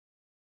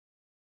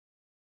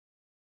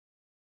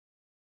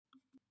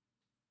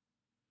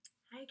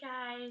Hi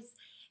guys,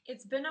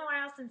 it's been a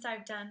while since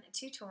I've done a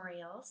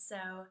tutorial, so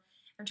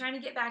I'm trying to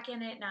get back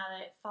in it now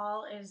that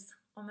fall is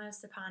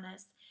almost upon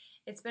us.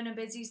 It's been a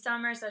busy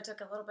summer, so I took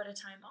a little bit of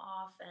time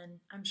off, and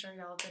I'm sure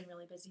y'all have been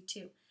really busy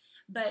too.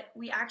 But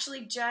we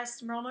actually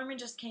Merle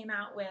just came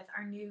out with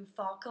our new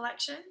fall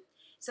collection,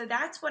 so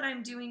that's what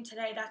I'm doing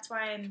today. That's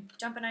why I'm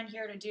jumping on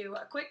here to do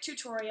a quick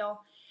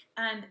tutorial.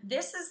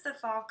 This is the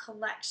fall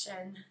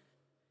collection.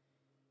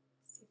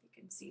 Let's see if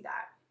you can see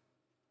that.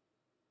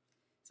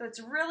 So it's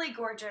really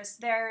gorgeous.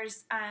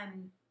 There's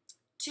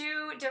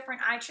two different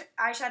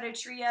eyeshadow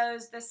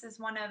trios. This is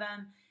one of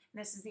them,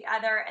 and this is the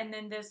other, and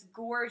then this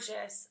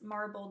gorgeous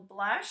marbled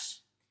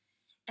blush.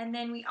 And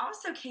then we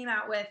also came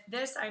out with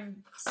this I'm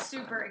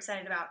super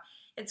excited about.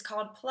 It's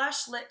called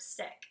Plush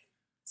Lipstick.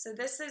 So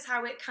this is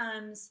how it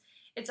comes.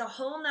 It's a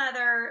whole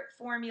nother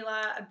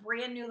formula, a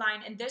brand new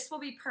line, and this will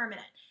be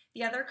permanent.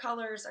 The other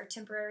colors are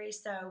temporary,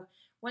 so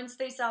once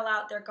they sell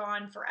out, they're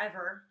gone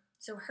forever.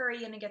 So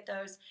hurry in and get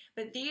those.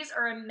 But these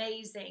are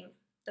amazing,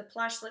 the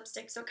Plush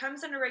lipstick. So it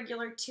comes in a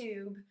regular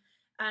tube.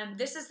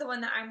 This is the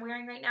one that I'm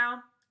wearing right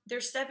now.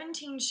 There's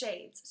 17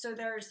 shades. So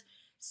there's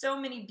so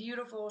many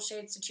beautiful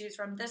shades to choose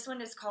from. This one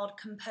is called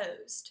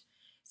Composed.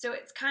 So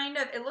it's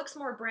it looks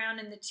more brown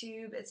in the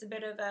tube. It's a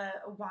bit of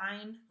a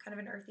wine, kind of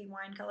an earthy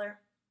wine color.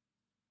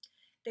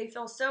 They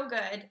feel so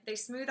good. They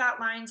smooth out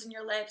lines in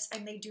your lips,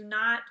 and they do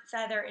not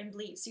feather and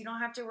bleed. So you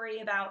don't have to worry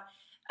about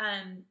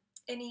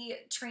any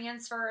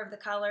transfer of the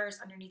colors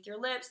underneath your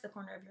lips, the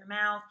corner of your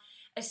mouth,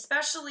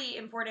 especially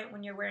important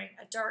when you're wearing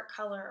a dark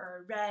color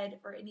or a red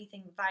or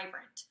anything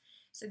vibrant.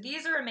 So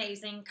these are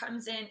amazing.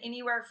 Comes in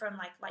anywhere from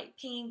like light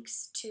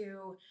pinks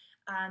to,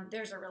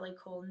 there's a really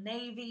cool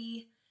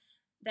navy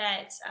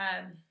that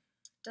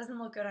doesn't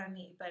look good on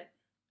me, but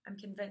I'm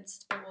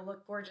convinced it will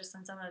look gorgeous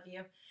on some of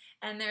you.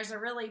 And there's a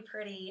really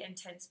pretty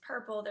intense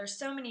purple. There's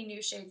so many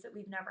new shades that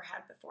we've never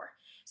had before.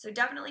 So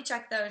definitely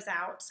check those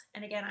out.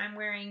 And again, I'm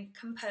wearing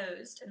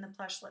Composed in the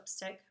Plush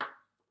lipstick.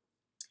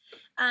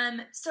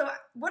 So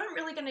what I'm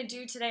really going to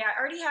do today, I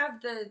already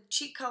have the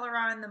cheek color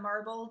on, the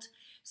marbled.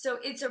 So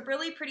it's a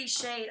really pretty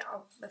shade.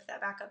 I'll lift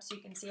that back up so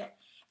you can see it.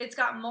 It's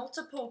got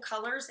multiple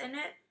colors in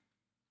it.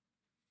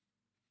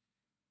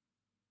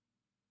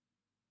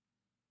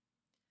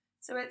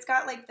 So it's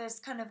got like this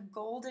kind of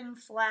golden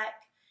fleck,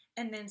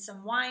 and then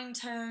some wine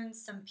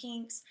tones, some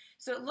pinks.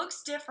 So it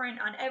looks different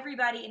on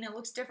everybody, and it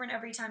looks different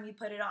every time you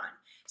put it on.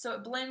 So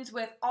it blends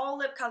with all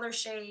lip color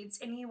shades,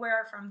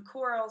 anywhere from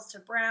corals to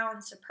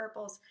browns to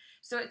purples.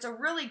 So it's a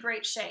really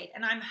great shade,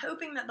 and I'm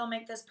hoping that they'll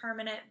make this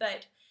permanent,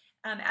 but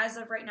as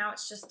of right now,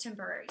 it's just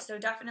temporary. So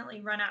definitely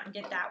run out and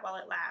get that while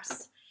it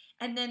lasts.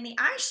 And then the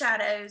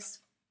eyeshadows,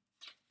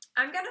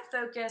 I'm going to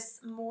focus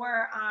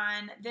more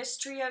on this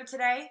trio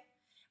today.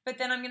 But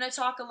then I'm going to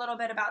talk a little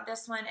bit about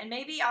this one, and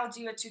maybe I'll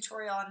do a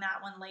tutorial on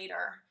that one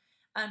later.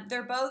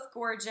 They're both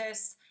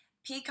gorgeous.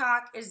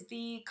 Peacock is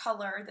the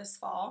color this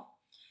fall.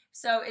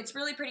 So it's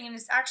really pretty, and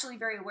it's actually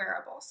very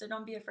wearable, so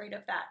don't be afraid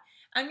of that.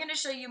 I'm going to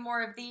show you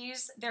more of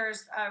these.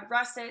 There's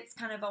Russet, it's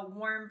kind of a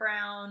warm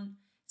brown.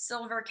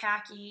 Silver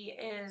Khaki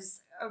is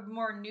a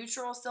more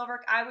neutral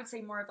silver. I would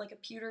say more of like a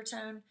pewter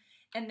tone.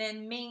 And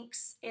then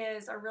Minx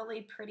is a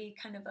really pretty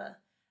kind of a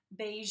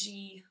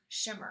beigey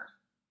shimmer.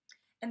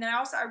 And then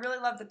I really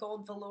love the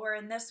gold velour,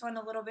 and this one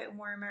a little bit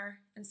warmer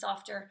and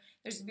softer.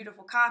 There's a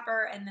beautiful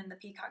copper, and then the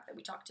peacock that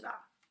we talked about.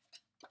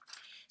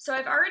 So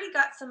I've already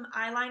got some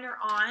eyeliner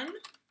on.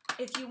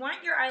 If you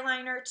want your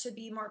eyeliner to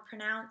be more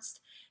pronounced,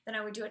 then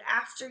I would do it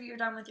after you're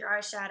done with your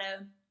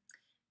eyeshadow.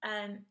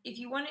 If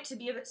you want it to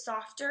be a bit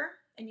softer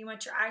and you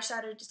want your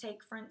eyeshadow to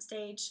take front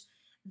stage,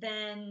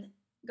 then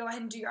go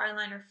ahead and do your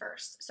eyeliner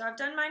first. So I've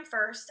done mine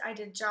first. I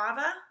did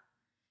Java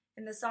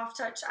in the Soft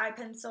Touch eye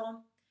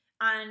pencil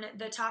on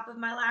the top of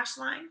my lash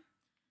line,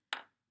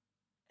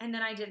 and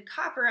then I did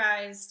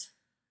Copperized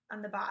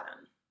on the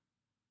bottom.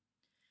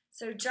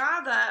 So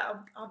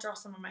Java, I'll draw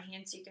some on my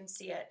hand so you can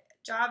see it.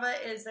 Java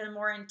is a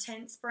more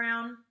intense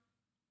brown,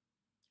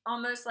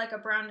 almost like a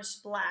brownish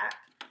black,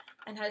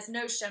 and has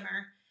no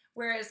shimmer,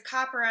 whereas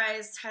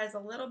Copperized has a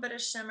little bit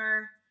of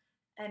shimmer,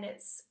 and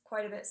it's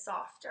quite a bit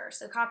softer.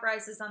 So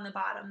Copperized is on the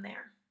bottom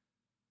there.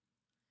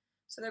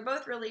 So they're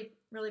both really,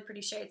 really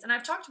pretty shades. And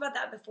I've talked about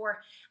that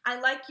before. I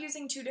like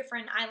using two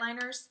different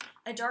eyeliners,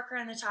 a darker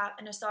on the top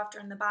and a softer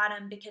on the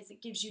bottom, because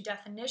it gives you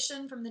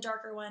definition from the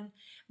darker one,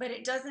 but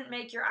it doesn't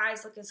make your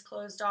eyes look as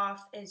closed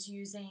off as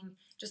using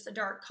just a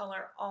dark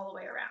color all the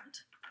way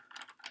around.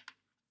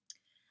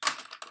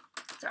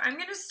 So I'm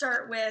going to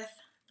start with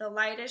the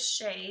lightest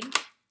shade.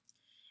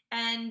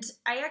 And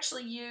I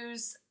actually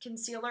use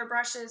concealer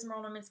brushes,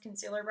 Merle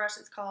concealer brush.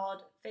 It's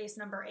called Face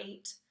Number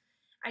 8.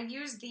 I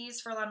use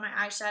these for a lot of my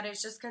eyeshadows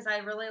just because I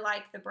really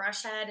like the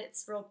brush head.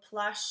 It's real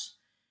plush,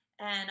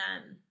 and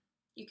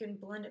you can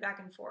blend it back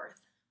and forth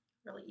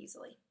really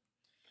easily.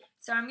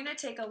 So I'm going to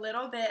take a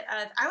little bit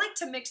of, I like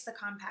to mix the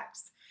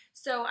compacts.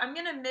 So I'm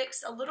going to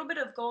mix a little bit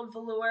of gold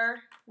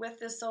velour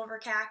with the silver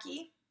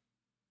khaki,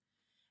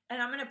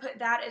 and I'm going to put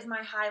that as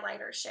my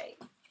highlighter shade.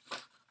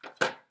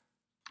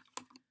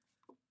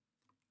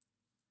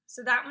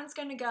 So that one's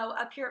going to go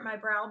up here at my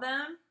brow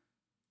bone.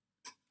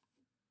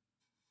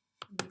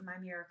 Move my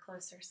mirror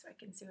closer so I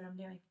can see what I'm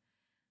doing.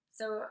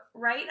 So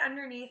right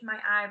underneath my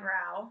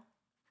eyebrow,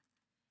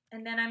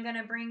 and then I'm going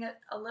to bring it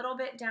a little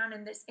bit down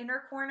in this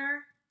inner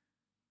corner.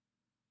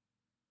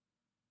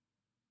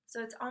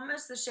 So it's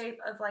almost the shape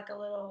of like a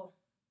little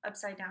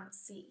upside down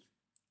C.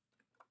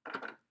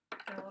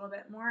 Get a little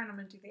bit more, and I'm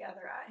going to do the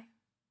other eye.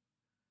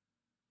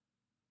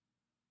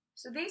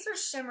 So these are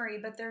shimmery,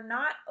 but they're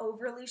not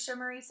overly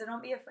shimmery, so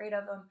don't be afraid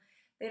of them.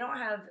 They don't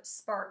have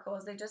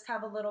sparkles. They just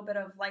have a little bit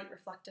of light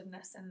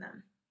reflectiveness in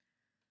them.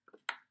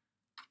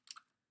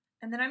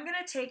 And then I'm going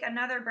to take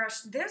another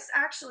brush. This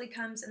actually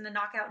comes in the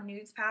Knockout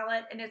Nudes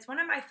palette, and it's one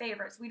of my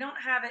favorites. We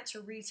don't have it to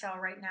retail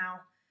right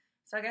now,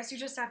 so I guess you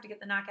just have to get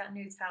the Knockout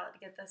Nudes palette to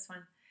get this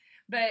one.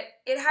 But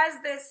it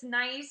has this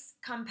nice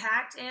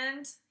compact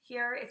end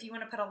here if you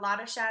want to put a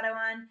lot of shadow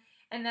on,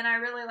 and then I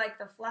really like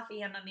the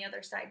fluffy end on the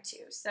other side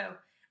too. So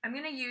I'm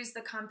going to use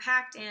the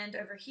compact end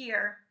over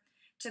here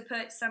to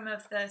put some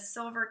of the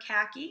silver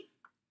khaki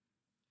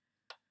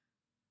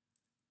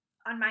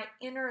on my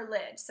inner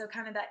lid, so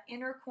kind of that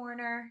inner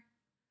corner.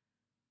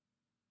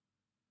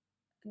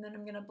 And then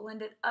I'm going to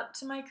blend it up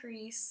to my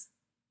crease.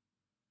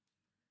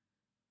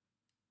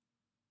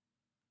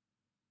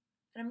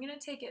 And I'm going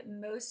to take it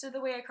most of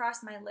the way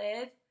across my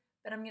lid,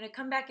 but I'm going to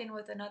come back in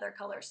with another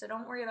color. So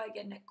don't worry about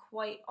getting it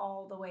quite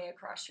all the way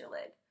across your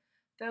lid.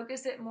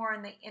 Focus it more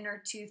on the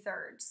inner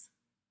 2/3.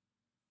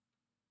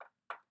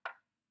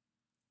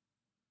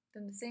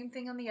 Then the same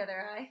thing on the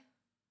other eye.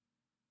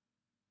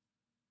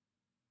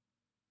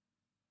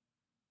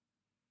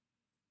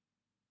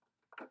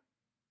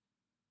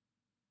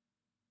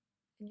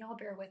 And y'all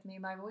bear with me,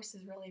 my voice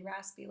is really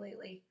raspy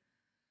lately,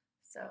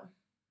 so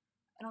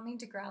I don't mean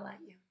to growl at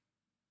you.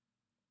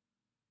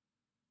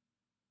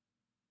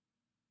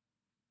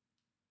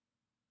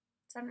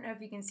 So I don't know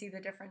if you can see the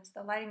difference.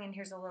 The lighting in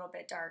here is a little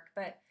bit dark,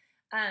 but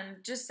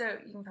just so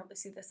you can probably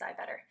see this eye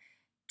better.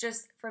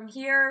 Just from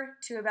here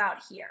to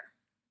about here.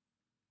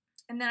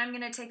 And then I'm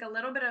going to take a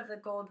little bit of the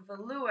gold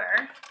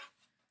velour.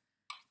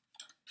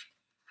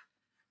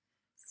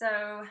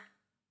 So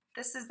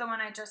this is the one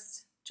I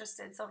just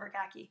did, silver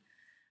khaki.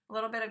 A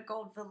little bit of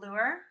gold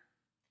velour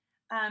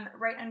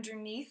right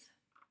underneath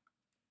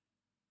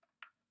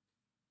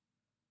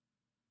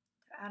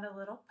to add a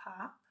little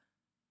pop.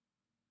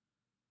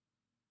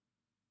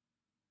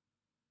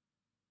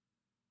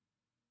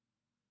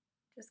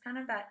 Just kind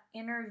of that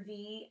inner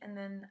V, and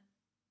then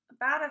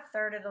about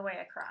 1/3 of the way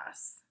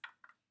across.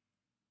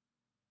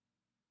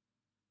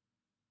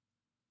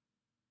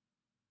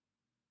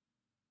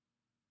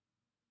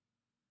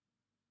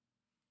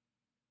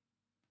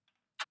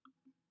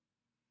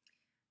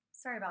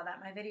 Sorry about that,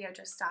 my video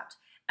just stopped.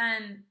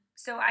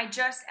 So I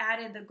just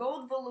added the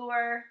gold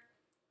velour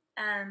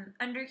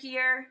under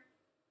here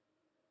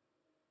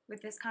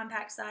with this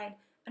compact side,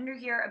 under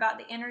here about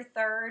the inner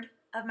 1/3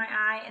 of my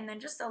eye, and then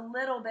just a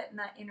little bit in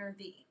that inner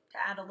V to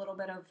add a little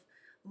bit of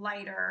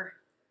lighter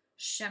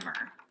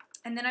shimmer.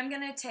 And then I'm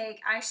going to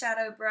take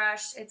eyeshadow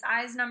brush. It's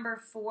eyes number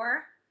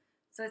 4,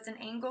 so it's an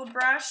angled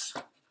brush.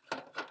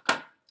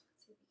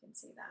 Let's see if you can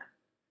see that.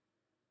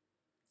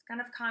 It's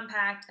kind of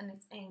compact and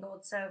it's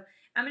angled, so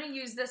I'm going to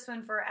use this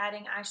one for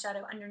adding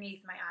eyeshadow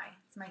underneath my eye.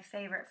 It's my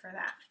favorite for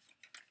that.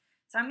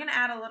 So I'm going to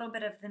add a little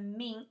bit of the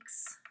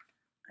Minx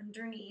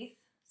underneath.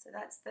 So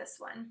that's this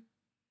one.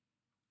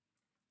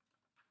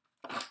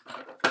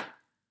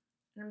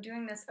 And I'm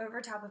doing this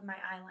over top of my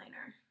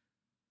eyeliner.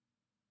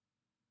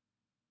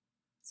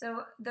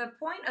 So the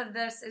point of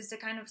this is to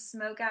kind of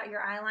smoke out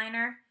your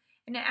eyeliner.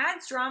 And it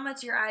adds drama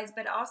to your eyes,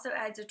 but also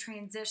adds a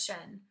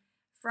transition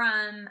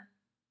from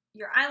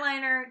your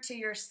eyeliner to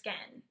your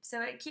skin.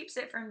 So it keeps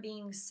it from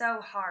being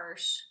so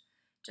harsh.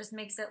 Just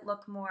makes it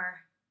look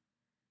more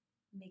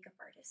makeup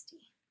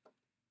artisty,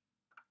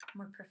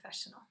 more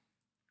professional.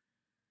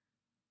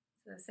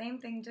 So the same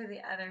thing to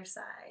the other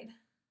side.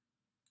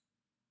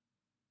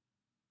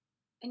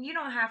 And you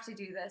don't have to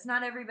do this.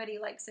 Not everybody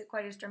likes it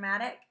quite as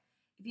dramatic.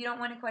 If you don't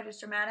want it quite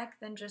as dramatic,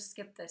 then just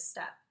skip this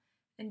step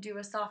and do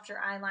a softer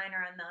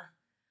eyeliner on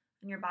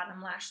your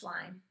bottom lash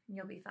line, and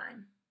you'll be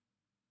fine.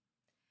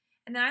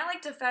 And then I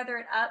like to feather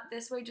it up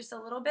this way just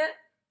a little bit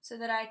so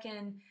that I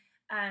can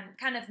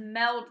kind of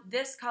meld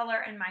this color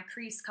and my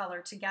crease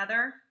color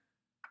together.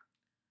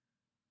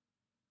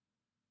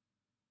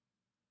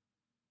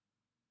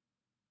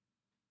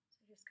 So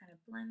just kind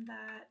of blend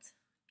that,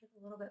 get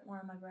a little bit more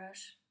on my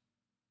brush.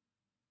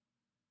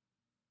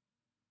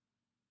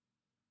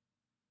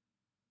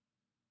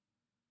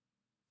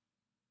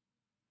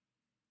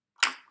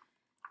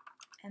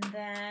 And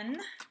then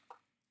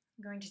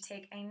I'm going to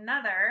take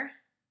another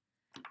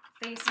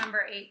face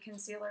number 8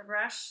 concealer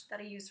brush that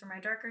I use for my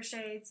darker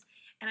shades,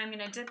 and I'm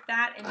going to dip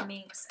that in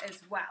Minx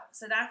as well.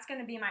 So that's going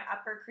to be my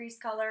upper crease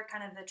color,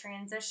 kind of the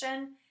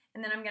transition,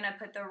 and then I'm going to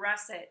put the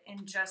russet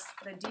in just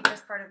the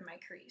deepest part of my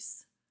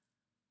crease.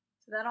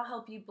 So that'll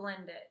help you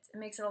blend it. It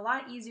makes it a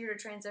lot easier to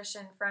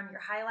transition from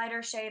your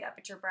highlighter shade up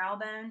at your brow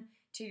bone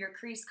to your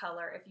crease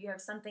color if you have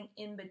something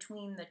in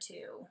between the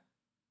two.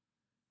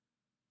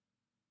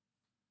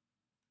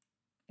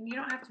 And you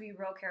don't have to be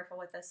real careful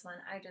with this one.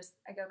 I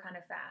go kind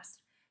of fast.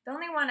 The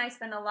only one I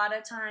spend a lot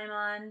of time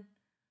on,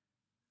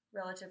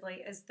 relatively,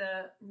 is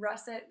the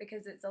russet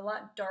because it's a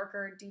lot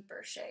darker,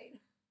 deeper shade.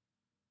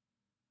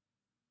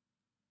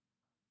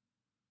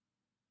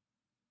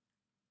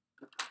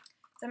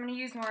 So I'm going to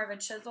use more of a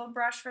chisel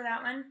brush for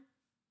that one.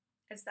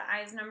 It's the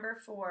Eyes number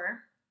 4,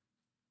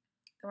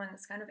 the one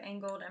that's kind of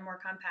angled and more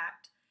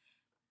compact.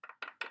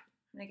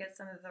 I'm going to get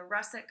some of the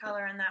russet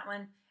color in that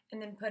one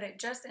and then put it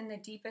just in the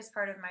deepest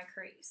part of my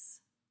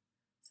crease.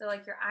 So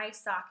like your eye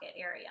socket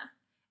area.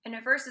 And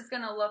at first it's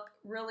going to look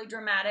really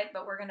dramatic,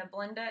 but we're going to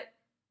blend it,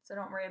 so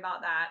don't worry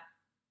about that.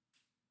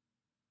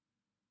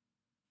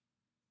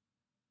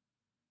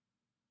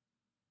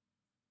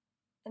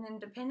 And then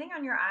depending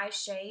on your eye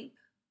shape,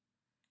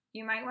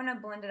 you might want to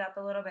blend it up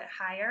a little bit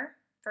higher.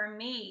 For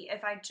me,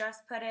 if I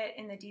just put it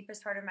in the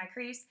deepest part of my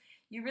crease,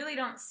 you really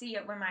don't see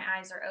it when my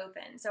eyes are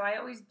open. So I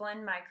always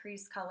blend my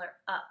crease color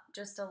up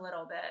just a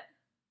little bit.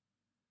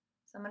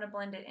 So I'm going to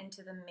blend it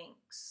into the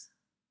minks.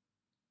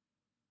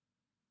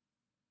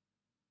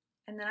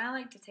 And then I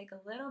like to take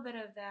a little bit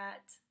of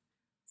that,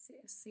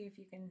 see if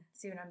you can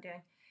see what I'm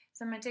doing.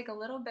 So I'm going to take a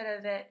little bit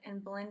of it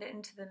and blend it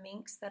into the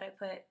minks that I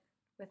put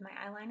with my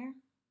eyeliner,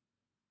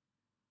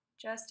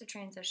 just to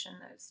transition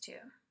those two.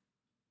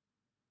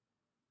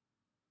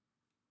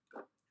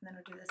 And then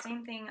I'll do the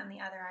same thing on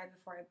the other eye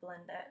before I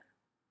blend it.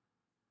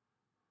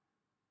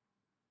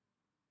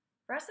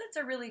 Russet's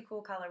a really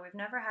cool color. We've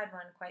never had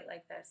one quite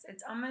like this.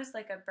 It's almost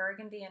like a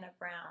burgundy and a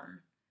brown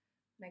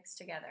mixed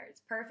together.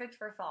 It's perfect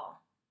for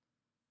fall.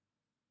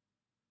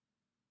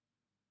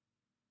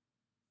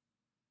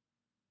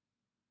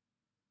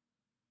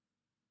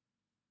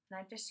 And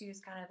I just use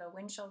kind of a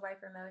windshield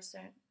wiper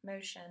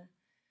motion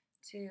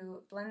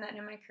to blend that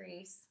in my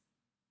crease.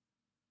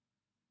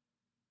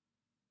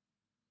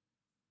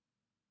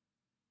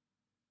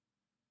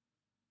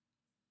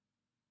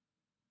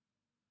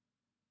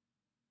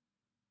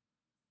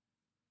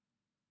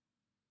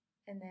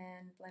 And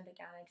then blend it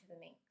down into the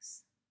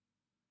minks.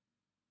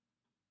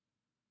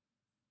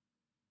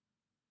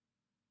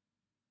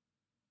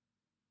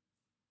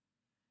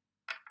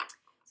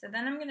 So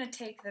then I'm going to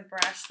take the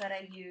brush that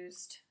I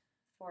used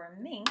for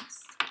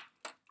minks.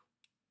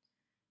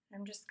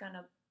 I'm just going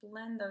to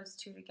blend those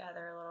two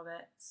together a little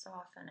bit,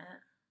 soften it.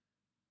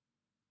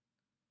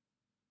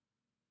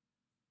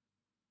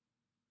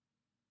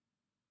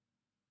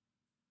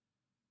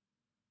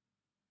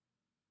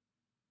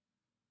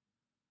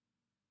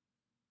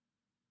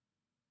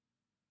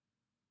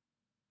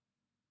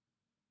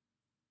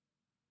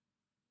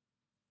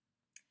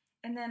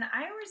 And then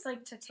I always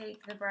like to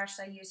take the brush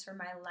I use for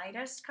my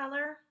lightest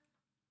color.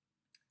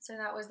 So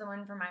that was the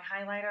one for my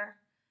highlighter.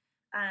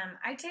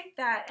 I take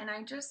that and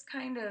I just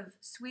kind of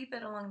sweep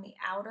it along the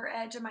outer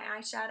edge of my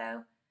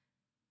eyeshadow.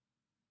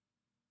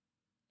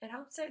 It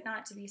helps it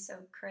not to be so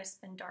crisp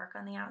and dark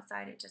on the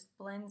outside. It just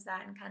blends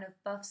that and kind of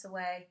buffs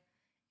away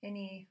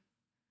any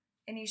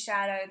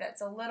shadow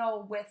that's a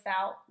little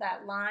without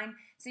that line.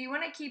 So you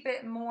want to keep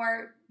it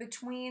more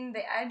between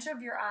the edge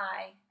of your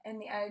eye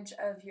and the edge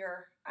of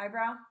your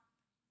eyebrow.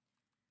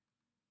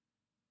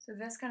 So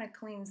this kind of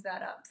cleans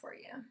that up for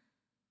you.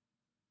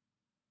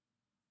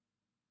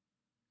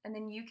 And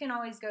then you can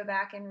always go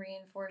back and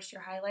reinforce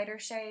your highlighter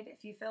shade.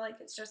 If you feel like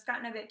it's just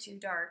gotten a bit too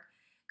dark,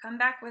 come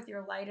back with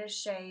your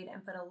lightest shade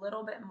and put a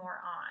little bit more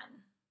on.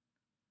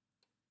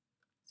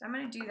 So I'm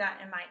going to do that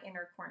in my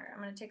inner corner.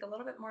 I'm going to take a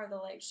little bit more of the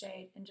light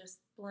shade and just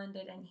blend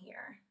it in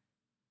here.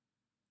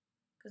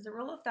 Because the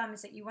rule of thumb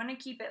is that you want to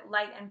keep it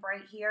light and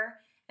bright here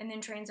and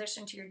then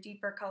transition to your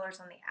deeper colors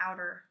on the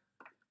outer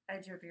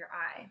edge of your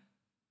eye.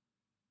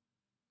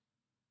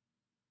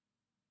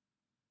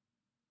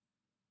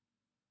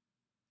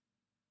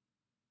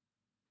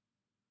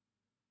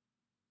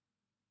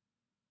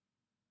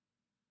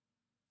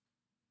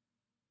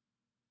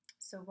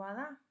 So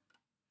voila,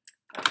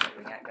 that's what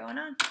we got going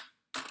on.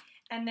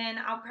 And then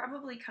I'll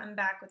probably come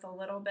back with a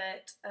little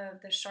bit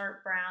of the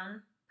sharp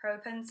brown Pro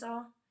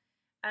Pencil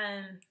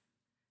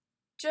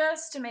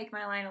just to make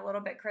my line a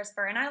little bit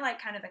crisper. And I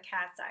like kind of a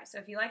cat's eye. So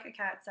if you like a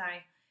cat's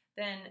eye,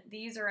 then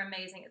these are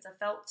amazing. It's a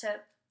felt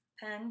tip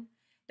pen.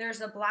 There's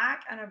a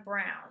black and a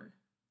brown.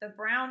 The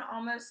brown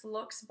almost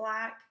looks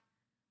black.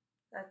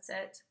 That's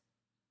it.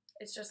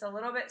 It's just a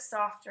little bit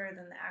softer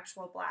than the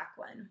actual black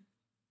one.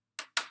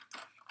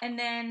 And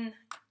then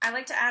I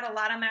like to add a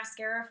lot of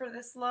mascara for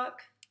this look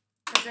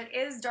because it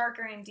is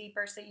darker and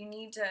deeper, so you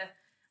need to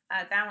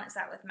balance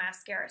that with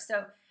mascara.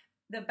 So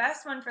the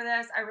best one for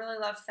this, I really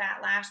love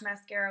Fat Lash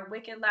Mascara.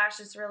 Wicked Lash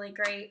is really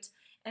great.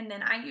 And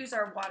then I use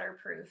our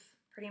waterproof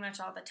pretty much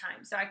all the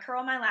time. So I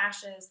curl my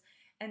lashes,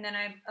 and then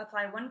I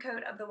apply one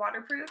coat of the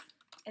waterproof,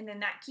 and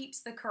then that keeps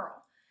the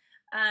curl.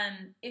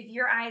 If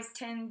your eyes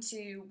tend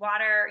to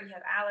water, you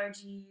have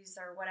allergies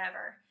or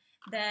whatever,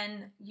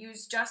 then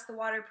use just the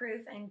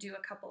waterproof and do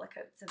a couple of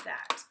coats of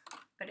that.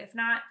 But if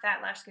not, Fat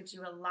Lash gives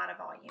you a lot of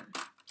volume.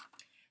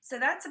 So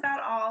that's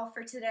about all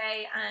for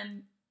today.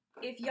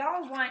 If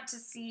y'all want to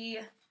see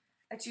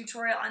a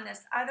tutorial on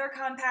this other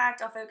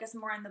compact, I'll focus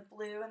more on the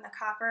blue and the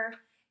copper.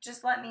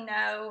 just let me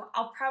know.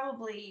 I'll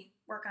probably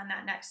work on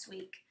that next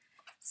week.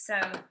 So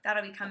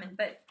that'll be coming.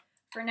 But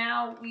for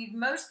now, we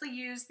mostly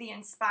use the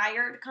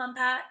Inspired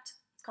Compact.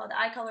 It's called the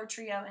Eye Color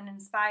Trio and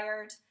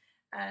Inspired.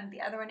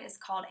 The other one is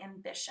called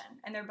Ambition,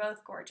 and they're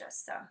both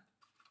gorgeous. So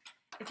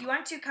if you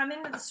want to, come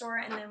into the store,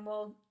 and then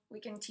we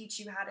can teach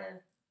you how to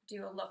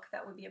do a look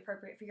that would be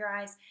appropriate for your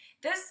eyes.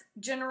 This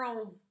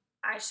general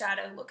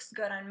eyeshadow looks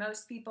good on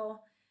most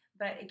people,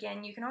 but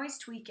again, you can always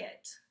tweak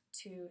it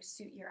to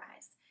suit your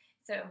eyes.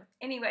 So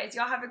anyways,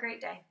 y'all have a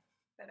great day.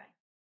 Bye-bye.